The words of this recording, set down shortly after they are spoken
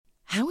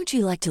How would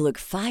you like to look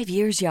 5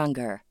 years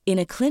younger? In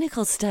a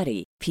clinical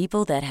study,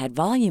 people that had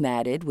volume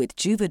added with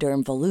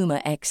Juvederm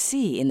Voluma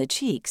XC in the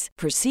cheeks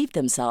perceived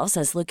themselves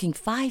as looking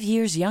 5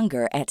 years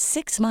younger at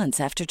 6 months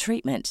after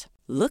treatment.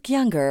 Look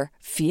younger,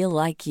 feel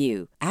like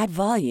you. Add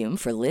volume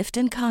for lift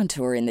and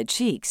contour in the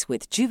cheeks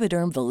with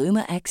Juvederm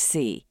Voluma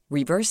XC.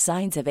 Reverse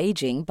signs of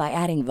aging by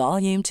adding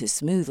volume to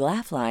smooth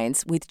laugh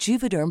lines with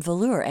Juvederm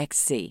Volure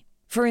XC.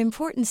 For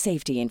important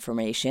safety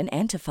information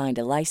and to find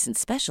a licensed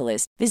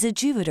specialist, visit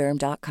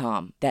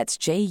Juvederm.com. That's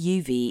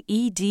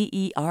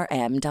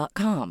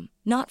JUVEDERM.com.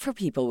 Not for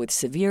people with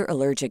severe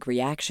allergic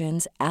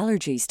reactions,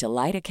 allergies to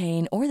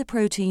lidocaine, or the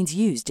proteins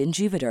used in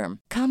Juvederm.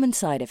 Common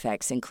side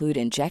effects include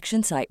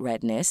injection site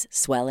redness,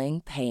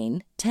 swelling,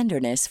 pain,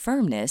 tenderness,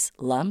 firmness,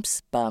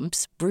 lumps,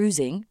 bumps,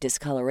 bruising,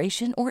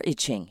 discoloration, or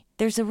itching.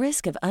 There's a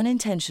risk of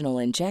unintentional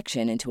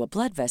injection into a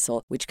blood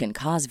vessel, which can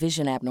cause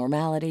vision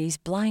abnormalities,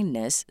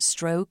 blindness,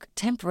 stroke,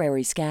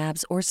 temporary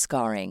scabs, or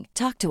scarring.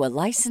 Talk to a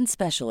licensed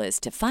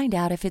specialist to find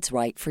out if it's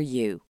right for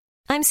you.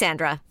 I'm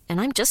Sandra, and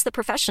I'm just the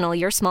professional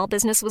your small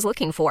business was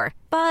looking for.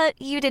 But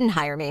you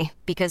didn't hire me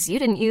because you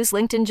didn't use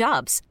LinkedIn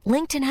Jobs.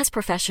 LinkedIn has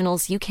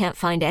professionals you can't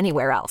find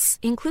anywhere else,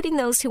 including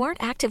those who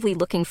aren't actively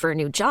looking for a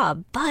new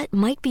job, but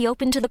might be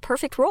open to the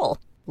perfect role,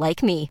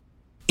 like me.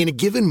 In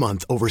a given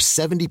month, over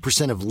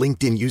 70% of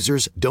LinkedIn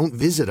users don't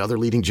visit other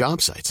leading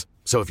job sites.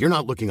 So if you're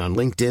not looking on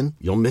LinkedIn,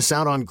 you'll miss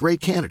out on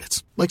great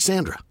candidates like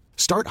Sandra.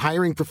 Start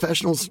hiring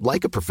professionals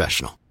like a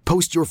professional.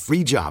 Post your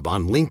free job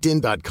on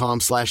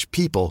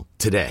linkedin.com/people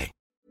today.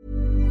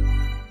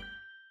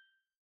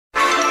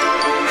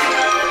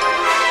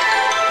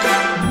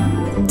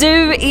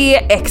 Du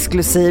är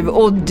exklusiv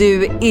och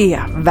du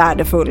är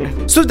värdefull.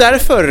 Så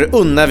därför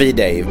unnar vi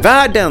dig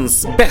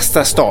världens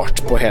bästa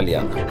start på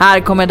helgen. Här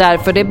kommer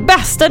därför det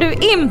bästa du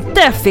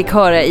inte fick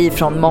höra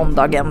ifrån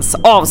måndagens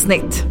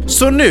avsnitt.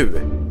 Så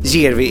nu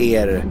ger vi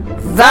er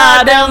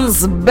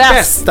världens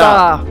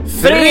bästa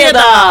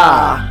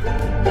fredag!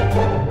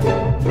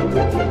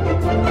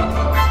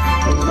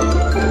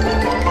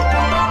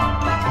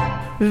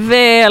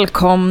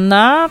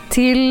 Välkomna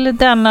till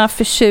denna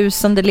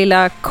förtjusande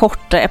lilla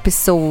korta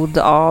episod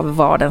av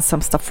Världens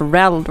sämsta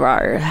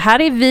föräldrar.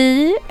 Här är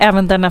vi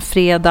även denna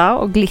fredag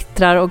och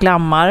glittrar och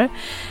glammar.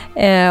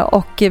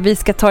 Och vi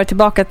ska ta er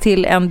tillbaka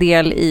till en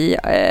del i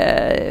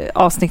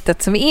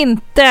avsnittet som vi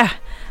inte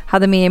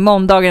hade med i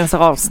måndagens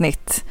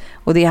avsnitt.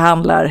 Och det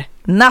handlar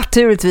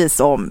naturligtvis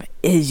om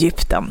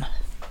Egypten.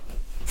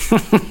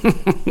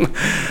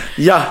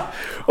 Ja,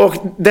 och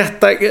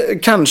detta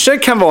kanske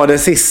kan vara det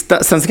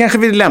sista. Sen kanske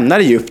vi lämnar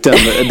Egypten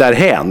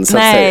därhän, så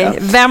att säga.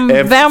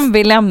 Nej, vem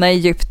vill lämna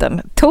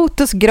Egypten?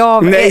 Totos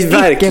grav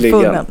är icke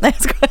funnen. Nej,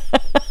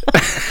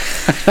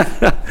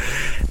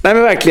 Nej,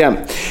 men verkligen.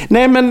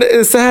 Nej, men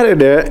så här är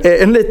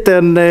det. En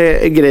liten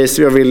grej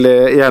som jag vill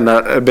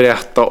gärna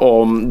berätta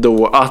om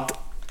då, att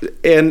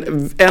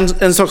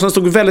en sak som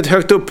stod väldigt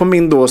högt upp på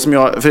min då, som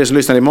jag, för er som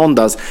lyssnade i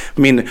måndags,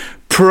 min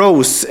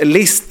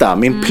pros-lista,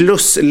 min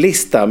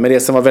plus-lista med det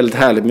som var väldigt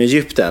härligt med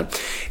Egypten,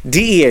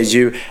 det är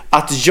ju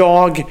att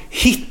jag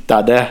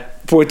hittade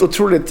på ett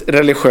otroligt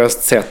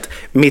religiöst sätt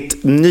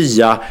mitt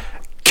nya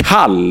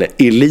kall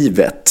i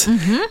livet.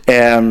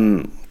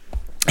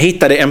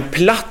 Hittade en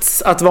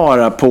plats att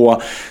vara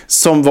på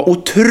som var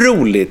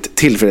otroligt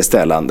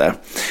tillfredsställande.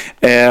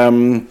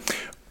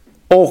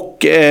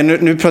 Och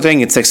nu pratar jag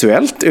inget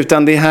sexuellt,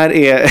 utan det här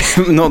är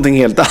någonting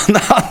helt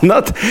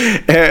annat.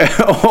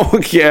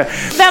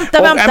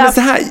 Vänta.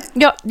 Så här,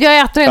 jag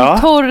äter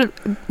en torr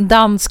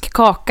dansk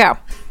kaka.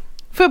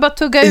 Får jag bara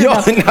tugga ur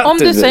den? Om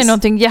du säger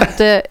någonting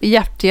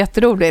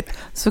jätteroligt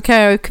så kan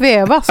jag ju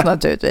kvävas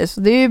naturligtvis.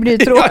 Det blir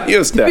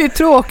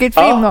tråkigt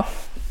för in.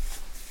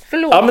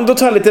 Förlåt. Ja, men då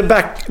tar jag lite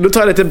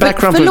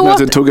background först när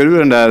du tog ur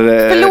den där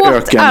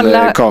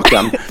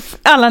ökenkakan.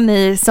 Alla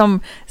ni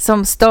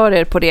som stör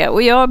er på det.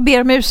 Och jag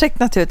ber om ursäkt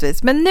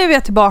naturligtvis. Men nu är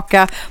jag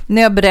tillbaka,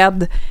 när jag är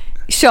beredd.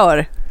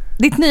 Kör.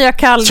 Ditt nya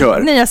kall,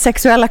 nya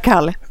sexuella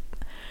kall.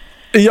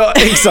 Ja,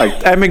 exakt.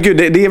 Nej, men gud,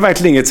 det är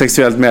verkligen inget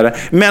sexuellt med det.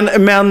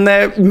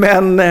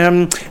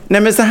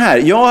 Men så här.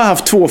 Jag har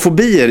haft 2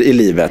 fobier i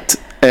livet.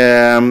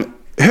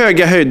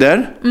 Höga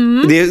höjder,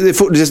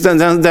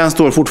 den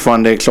står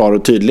fortfarande klar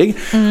och tydlig.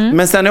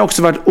 Men sen har jag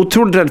också varit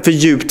otroligt rädd för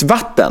djupt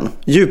vatten,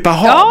 djupa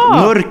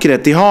hav,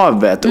 mörkret i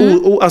havet,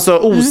 alltså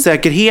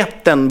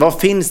osäkerheten, vad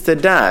finns det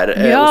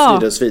där,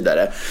 och så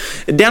vidare.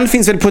 Den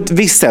finns väl på ett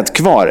visst sätt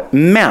kvar,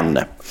 men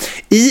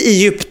i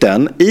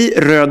Egypten, i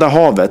Röda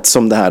havet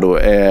som det här då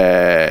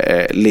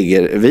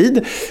ligger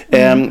vid,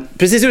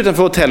 precis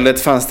utanför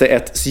hotellet fanns det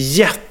ett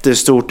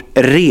jättestort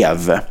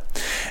rev.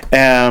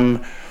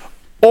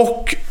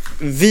 Och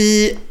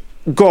vi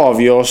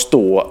gav ju oss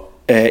då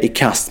i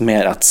kast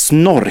med att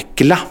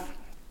snorkla.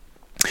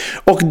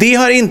 Och det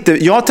har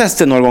inte, jag har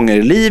testat några gånger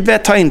i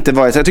livet, har inte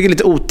varit, jag tycker det är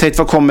lite otäckt,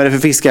 vad kommer det för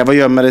fiskar, vad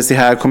gömmer det sig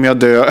här, kommer jag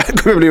dö,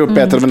 kommer jag bli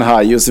uppäten av en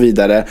haj och så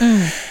vidare.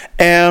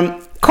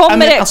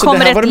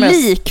 Kommer ett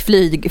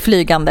lik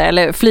flygande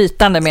eller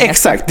flytande med?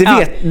 Exakt,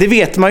 det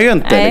vet man ju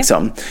inte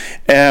liksom.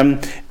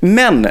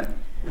 Men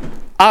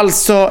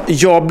Alltså,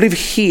 jag blev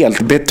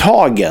helt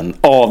betagen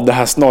av det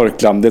här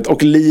snorklandet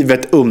och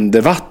livet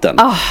under vatten.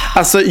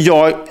 Alltså,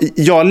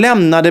 jag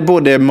lämnade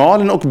både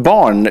Malin och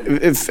barn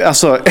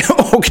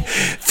och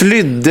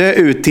flydde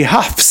ut till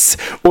havs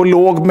och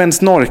låg med en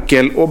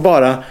snorkel och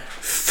bara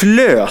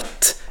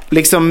flöt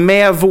liksom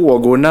med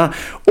vågorna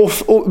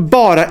och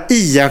bara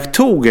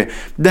iakttog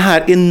det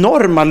här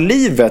enorma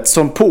livet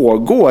som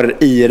pågår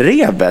i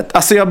revet.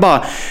 Alltså jag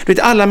bara,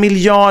 alla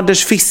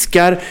miljarders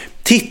fiskar,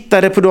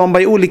 tittade på dem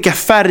bara i olika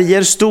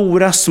färger,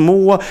 stora,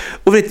 små,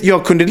 och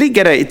jag kunde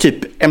ligga där i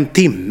typ en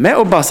timme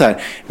och bara så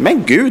här,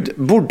 men gud,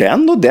 bor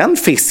den och den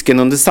fisken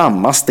under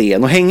samma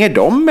sten och hänger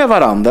de med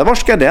varandra? Var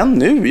ska den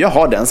nu?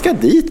 Jaha, den ska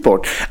dit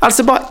bort.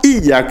 Alltså bara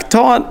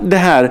iaktta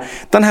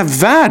den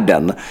här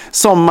världen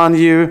som man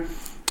ju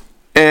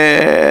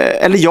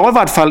eller jag i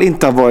vart fall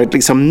inte har varit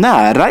liksom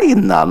nära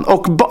innan,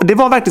 och det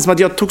var verkligen som att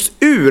jag togs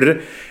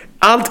ur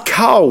allt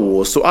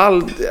kaos och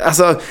all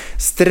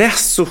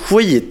stress och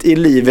skit i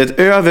livet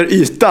över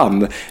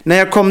ytan. När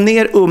jag kom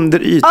ner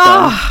under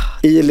ytan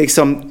i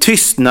liksom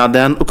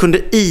tystnaden och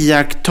kunde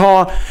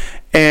iaktta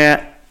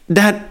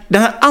den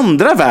här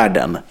andra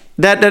världen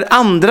där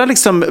andra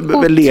liksom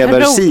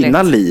lever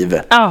sina liv.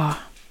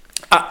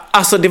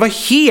 Alltså det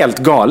var helt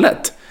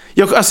galet.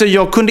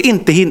 Jag kunde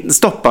inte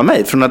stoppa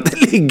mig från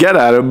att ligga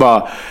där och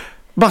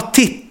bara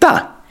titta.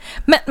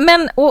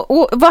 Men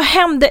vad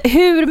hände?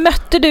 Hur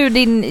mötte du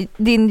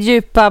din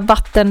djupa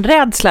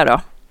vattenrädsla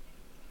då?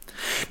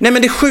 Nej,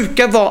 men det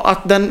sjuka var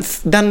att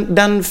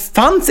den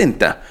fanns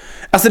inte.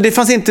 Alltså det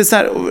fanns inte så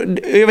här,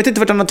 jag vet inte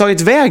vart den har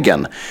tagit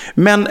vägen.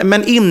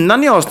 Men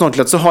innan jag har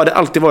snorklat så har det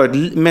alltid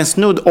varit med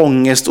snudd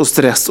ångest och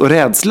stress och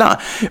rädsla.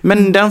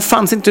 Men den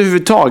fanns inte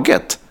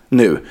överhuvudtaget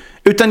nu.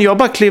 Utan jag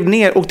bara klev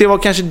ner, och det var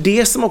kanske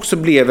det som också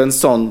blev en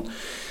sån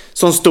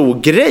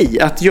stor grej.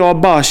 Att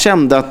jag bara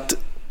kände att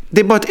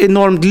det är bara ett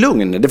enormt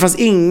lugn. Det fanns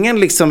ingen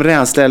liksom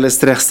rädsla eller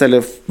stress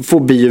eller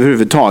fobi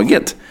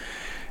överhuvudtaget.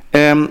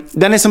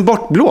 Den är som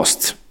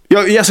bortblåst.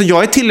 Jag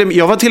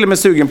var till och med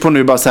sugen på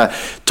nu bara så här,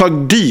 ta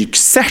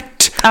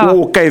dykcert och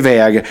åka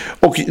iväg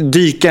och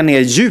dyka ner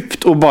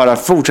djupt och bara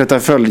fortsätta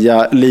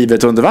följa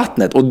livet under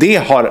vattnet. Och det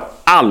har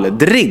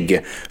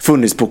aldrig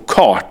funnits på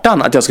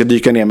kartan att jag ska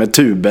dyka ner med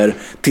tuber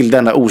till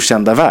denna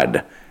okända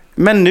värld.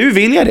 Men nu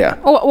vill jag det.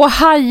 Och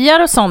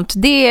hajar och sånt,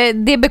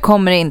 det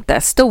bekommer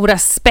inte. Stora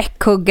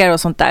späckhuggar och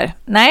sånt där.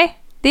 Nej,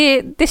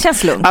 det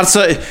känns lugnt. Alltså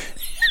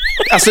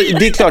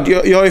det är klart,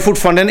 jag har ju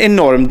fortfarande en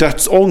enorm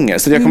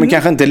dödsångest. Så jag kommer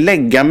kanske inte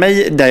lägga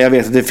mig där jag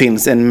vet att det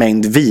finns en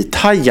mängd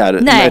vithajar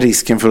med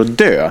risken för att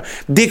dö.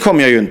 Det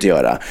kommer jag ju inte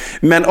göra.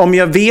 Men om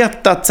jag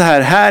vet att så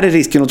här är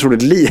risken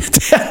otroligt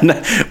liten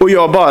och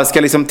jag bara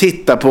ska liksom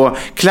titta på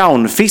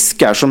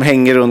clownfiskar som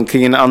hänger runt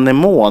kring en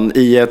anemon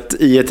i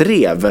ett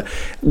rev,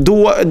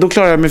 då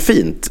klarar jag mig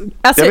fint.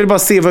 Alltså, jag vill bara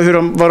se vad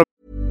de...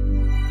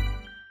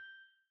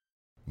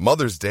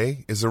 Mother's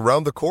Day is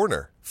around the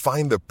corner.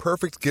 Find the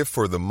perfect gift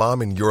for the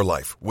mom in your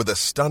life with a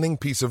stunning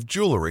piece of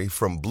jewelry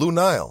from Blue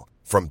Nile.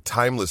 From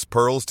timeless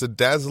pearls to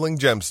dazzling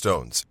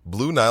gemstones,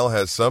 Blue Nile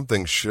has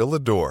something she'll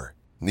adore.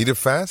 Need it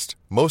fast?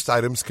 Most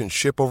items can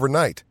ship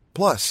overnight.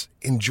 Plus,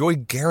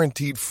 enjoy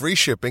guaranteed free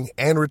shipping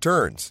and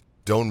returns.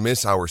 Don't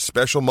miss our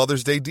special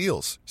Mother's Day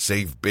deals.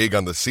 Save big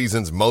on the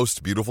season's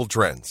most beautiful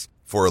trends.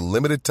 For a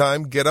limited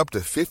time, get up to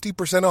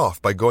 50% off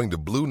by going to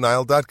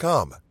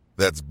BlueNile.com.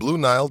 That's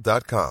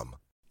BlueNile.com.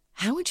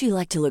 How would you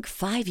like to look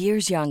 5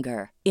 years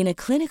younger? In a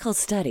clinical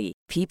study,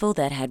 people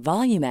that had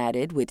volume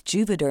added with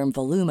Juvederm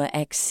Voluma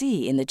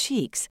XC in the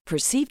cheeks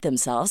perceived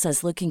themselves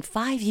as looking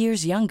 5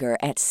 years younger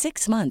at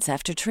 6 months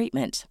after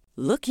treatment.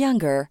 Look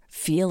younger,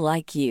 feel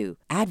like you.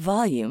 Add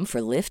volume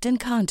for lift and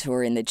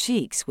contour in the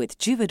cheeks with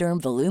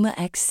Juvederm Voluma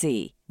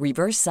XC.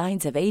 Reverse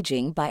signs of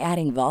aging by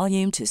adding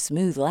volume to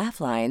smooth laugh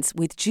lines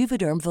with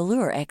Juvederm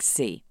Volure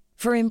XC.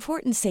 For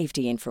important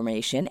safety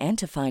information and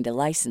to find a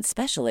licensed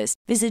specialist,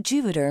 visit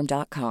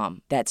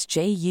Juvederm.com. That's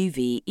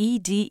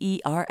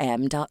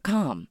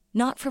JUVEDERM.com.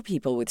 Not for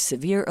people with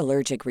severe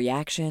allergic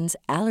reactions,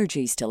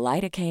 allergies to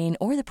lidocaine,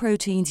 or the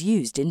proteins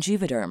used in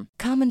Juvederm.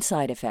 Common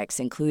side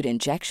effects include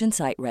injection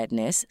site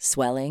redness,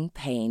 swelling,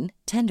 pain,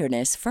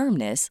 tenderness,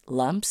 firmness,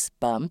 lumps,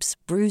 bumps,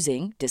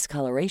 bruising,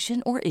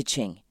 discoloration, or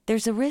itching.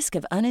 There's a risk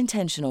of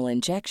unintentional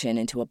injection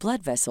into a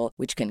blood vessel,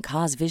 which can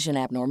cause vision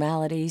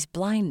abnormalities,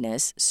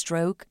 blindness,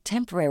 stroke,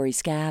 temporary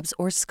scabs,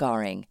 or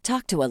scarring.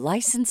 Talk to a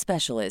licensed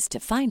specialist to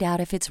find out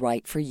if it's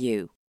right for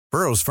you.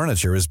 Burrow's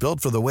furniture is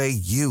built for the way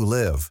you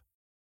live.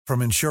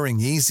 From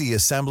ensuring easy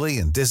assembly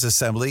and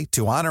disassembly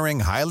to honoring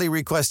highly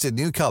requested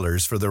new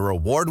colors for their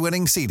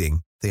award-winning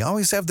seating, they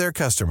always have their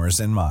customers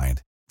in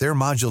mind. Their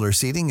modular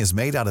seating is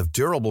made out of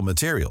durable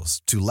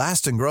materials to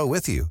last and grow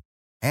with you.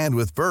 And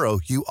with Burrow,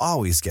 you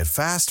always get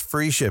fast,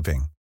 free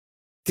shipping.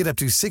 Get up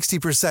to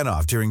 60%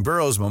 off during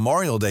Burrow's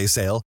Memorial Day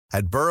sale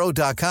at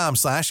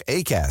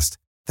burrow.com/ACAST.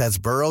 That's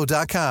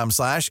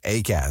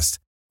burrow.com/ACAST.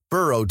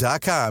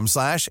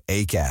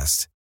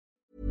 burrow.com/ACAST.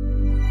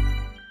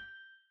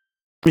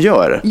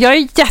 gör. Jag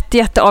är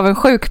jätte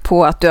avundsjuk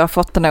på att du har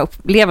fått den här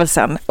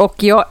upplevelsen, och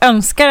jag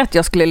önskar att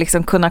jag skulle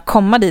liksom kunna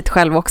komma dit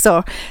själv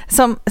också.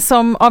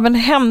 Som av en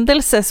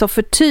händelse, så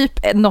för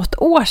typ något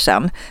år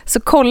sedan så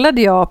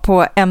kollade jag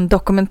på en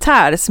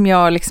dokumentär som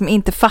jag liksom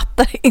inte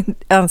fattar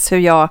ens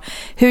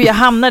hur jag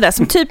hamnade,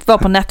 som typ var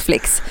på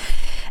Netflix.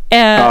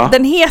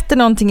 Den heter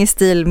någonting i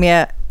stil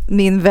med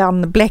Min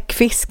vän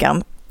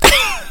Bläckfisken.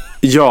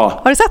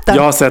 Ja. Har du sett den?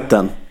 Jag har sett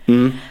den.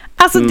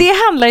 Alltså det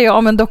handlar ju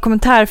om en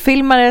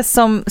dokumentärfilmare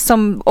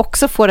som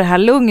också får det här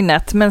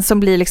lugnet, men som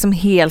blir liksom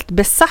helt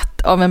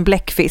besatt av en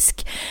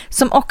bläckfisk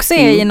som också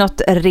är i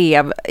något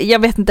rev. Jag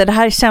vet inte, det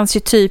här känns ju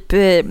typ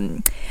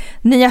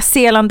Nya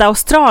Zeeland,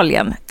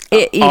 Australien.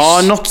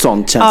 Ja, något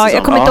sånt känns det som.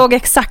 Jag kommer inte ihåg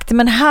exakt,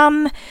 men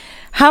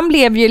han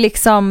blev ju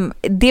liksom,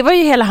 det var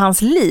ju hela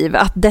hans liv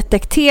att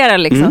detektera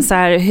liksom så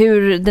här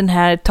hur den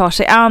här tar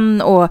sig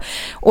an,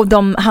 och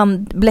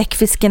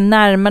bläckfisken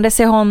närmade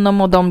sig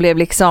honom, och de blev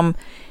liksom,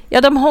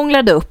 de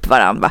hånglade upp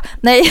varandra.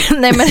 Nej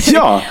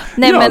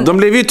men de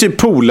blev ju typ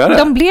polare.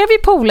 De blev ju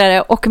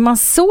polare, och man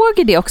såg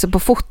ju det också på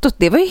fotot.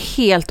 Det var ju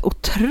helt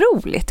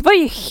otroligt.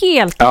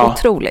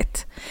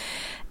 Otroligt.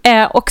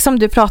 Och som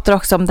du pratar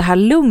också om det här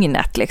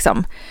lugnet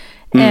liksom.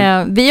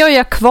 Vi har ju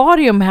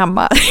akvarium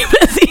hemma,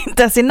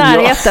 inte ens i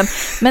närheten,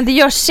 men det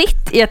gör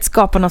sitt i att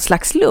skapa någon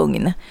slags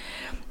lugn.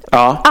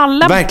 Ja,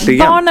 alla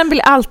verkligen. Barnen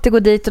vill alltid gå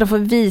dit, och de får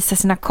visa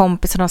sina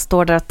kompisar, de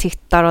står där och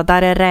tittar, och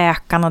där är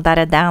räkan och där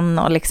är den,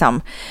 och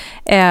liksom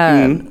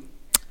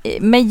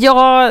men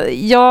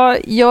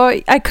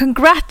I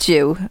congrat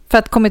you för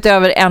att kommit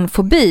över en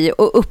fobi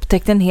och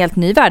upptäckt en helt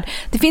ny värld.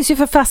 Det finns ju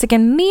för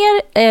fasiken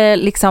mer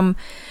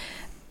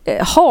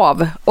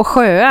hav och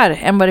sjöar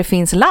än vad det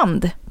finns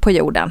land på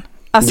jorden.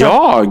 Alltså,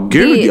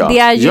 det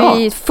är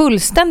ju i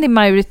fullständig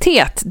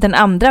majoritet den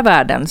andra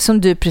världen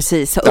som du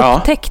precis har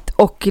upptäckt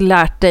och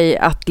lärt dig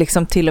att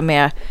liksom till och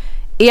med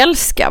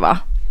älska, va?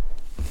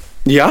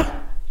 Ja,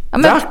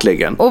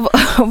 verkligen. Och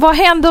vad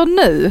händer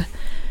nu?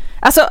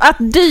 Alltså att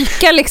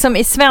dyka liksom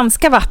i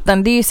svenska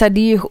vatten, det är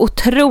ju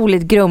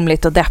otroligt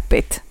grumligt och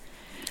deppigt.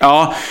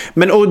 Ja,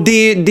 men och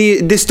det är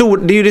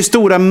ju det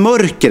stora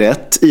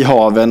mörkret i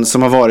haven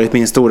som har varit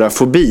min stora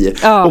fobi.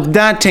 Ja. Och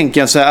där tänker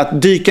jag så här,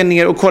 att dyka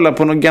ner och kolla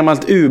på något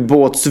gammalt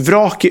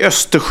ubåtsvrak i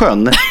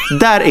Östersjön,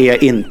 där är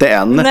jag inte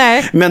än.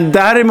 Nej. Men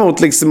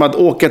däremot liksom att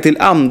åka till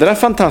andra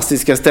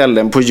fantastiska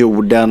ställen på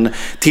jorden,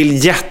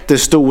 till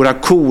jättestora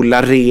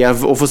coola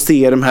rev, och få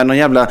se de här, någon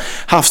jävla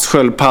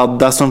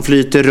havssköldpadda som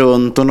flyter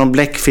runt och någon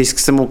bläckfisk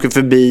som åker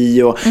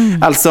förbi och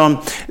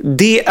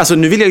alltså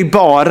nu vill jag ju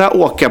bara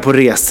åka på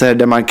resor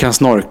där man kan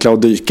snorkla och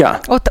dyka.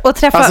 Och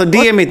träffa, alltså det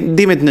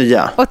är mitt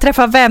nya. Och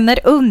träffa vänner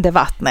under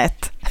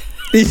vattnet.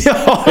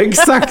 Ja,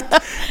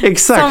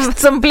 exakt.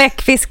 Som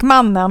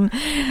bläckfiskmannen.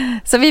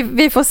 Så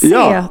vi får se.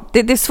 Ja.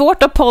 Det är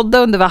svårt att podda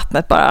under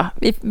vattnet bara.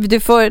 Du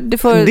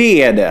får...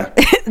 Det är det.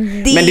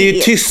 Men det är ju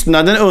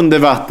tystnaden under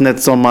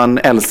vattnet som man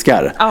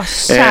älskar.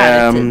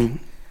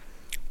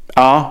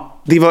 Ja,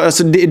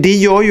 det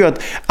gör ju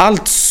att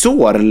allt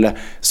sorl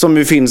som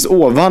ju finns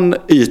ovan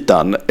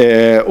ytan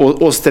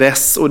och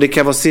stress, och det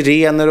kan vara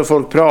sirener och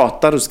folk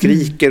pratar och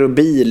skriker och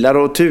bilar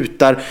och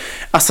tutar.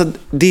 Alltså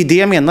det är det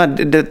jag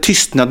menar.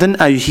 Tystnaden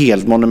är ju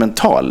helt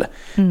monumental.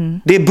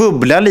 Det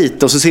bubblar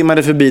lite och så ser man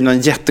det förbi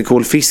någon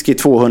jättecool fisk i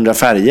 200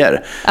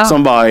 färger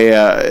som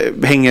bara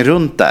hänger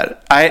runt där.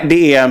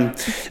 Nej,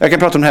 jag kan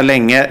prata om det här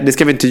länge. Det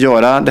ska vi inte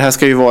göra. Det här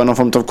ska ju vara någon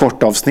form av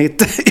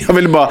kortavsnitt. Jag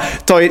vill bara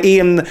ta er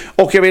in,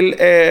 och jag vill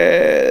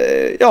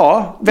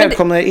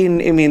välkomna er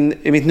in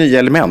i mitt nya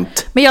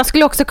element. Men jag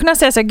skulle också kunna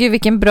säga så här, gud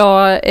vilken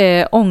bra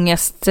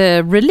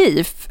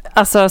ångestrelief.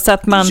 Alltså så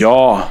att man...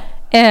 Ja.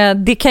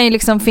 Det kan ju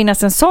liksom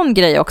finnas en sån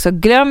grej också.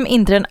 Glöm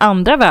inte den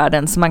andra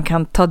världen som man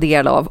kan ta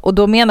del av. Och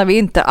då menar vi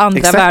inte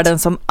andra världen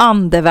som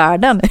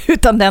andevärlden,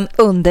 utan den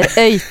under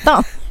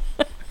ytan.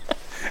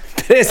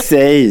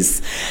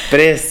 Precis.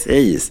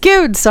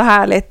 Gud så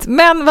härligt.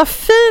 Men vad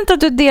fint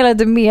att du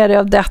delade med dig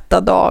av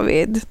detta,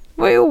 David.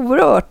 Det var ju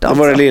oerhört. Det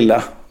var det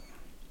lilla.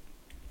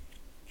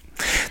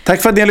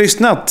 Tack för att ni har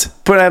lyssnat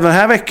på den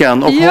här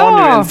veckan. Och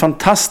ha nu en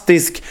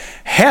fantastisk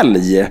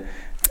helg.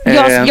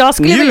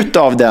 Njut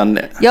av den.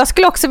 Jag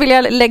skulle också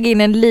vilja lägga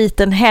in en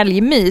liten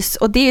helgmys.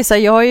 Och det är så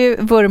här, jag har ju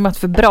vurmat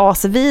för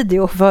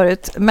brasvideo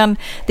förut, men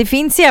det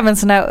finns ju även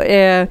såna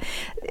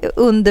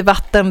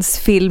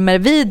undervattensfilmer,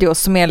 videos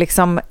som är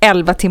liksom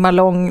 11 timmar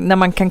lång, när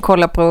man kan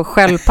kolla på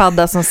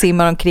sköldpadda som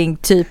simmar omkring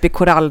typ i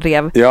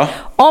korallrev. Ja.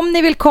 Om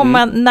ni vill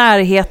komma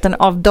närheten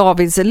av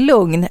Davids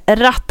lugn,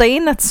 ratta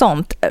in ett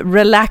sånt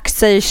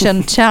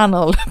relaxation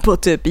channel på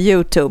typ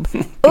YouTube.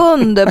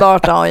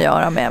 Underbart att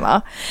göra med,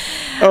 va?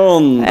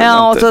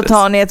 Ja, och så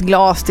tar ni ett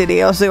glas till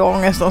det, och så är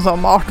ångesten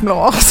som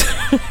matglas.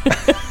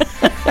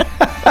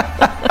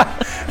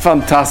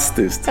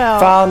 Fantastiskt. Ja.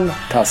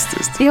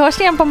 Fantastiskt. Vi hörs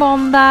igen på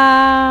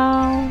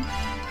måndag.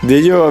 Det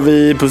gör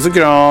vi. Puss och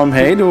kram.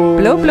 Hej då.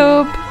 Blub,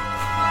 blub.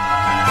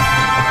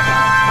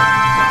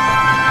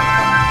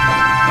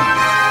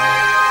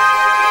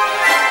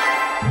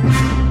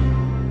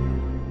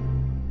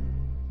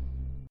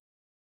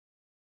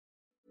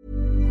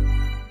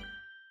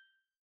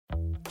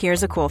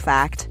 Here's a cool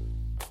fact.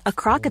 A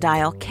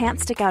crocodile can't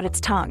stick out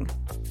its tongue.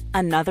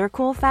 Another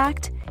cool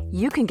fact,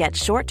 you can get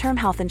short-term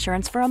health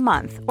insurance for a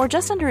month or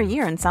just under a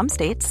year in some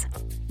states.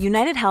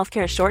 United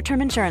Healthcare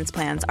short-term insurance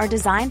plans are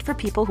designed for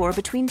people who are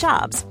between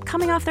jobs,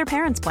 coming off their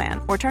parents'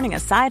 plan, or turning a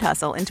side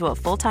hustle into a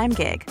full-time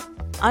gig.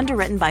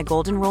 Underwritten by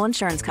Golden Rule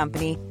Insurance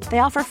Company, they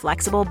offer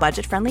flexible,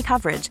 budget-friendly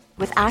coverage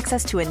with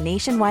access to a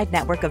nationwide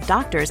network of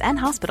doctors and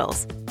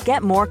hospitals.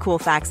 Get more cool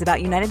facts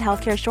about United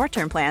Healthcare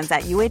short-term plans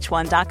at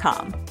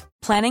uh1.com.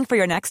 Planning for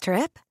your next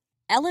trip?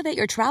 Elevate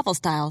your travel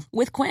style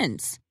with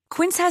Quince.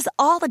 Quince has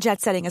all the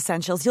jet-setting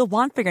essentials you'll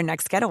want for your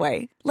next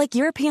getaway, like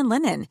European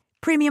linen,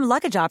 premium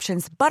luggage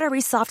options,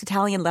 buttery soft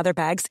Italian leather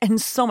bags,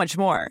 and so much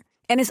more.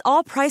 And is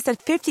all priced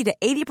at 50 to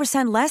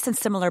 80% less than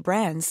similar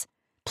brands.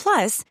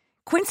 Plus,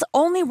 Quince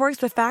only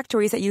works with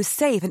factories that use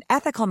safe and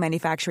ethical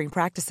manufacturing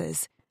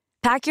practices.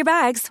 Pack your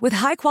bags with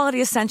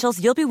high-quality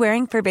essentials you'll be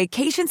wearing for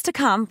vacations to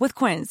come with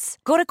Quince.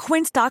 Go to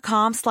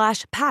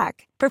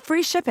quince.com/pack for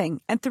free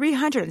shipping and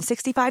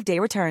 365-day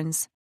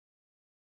returns.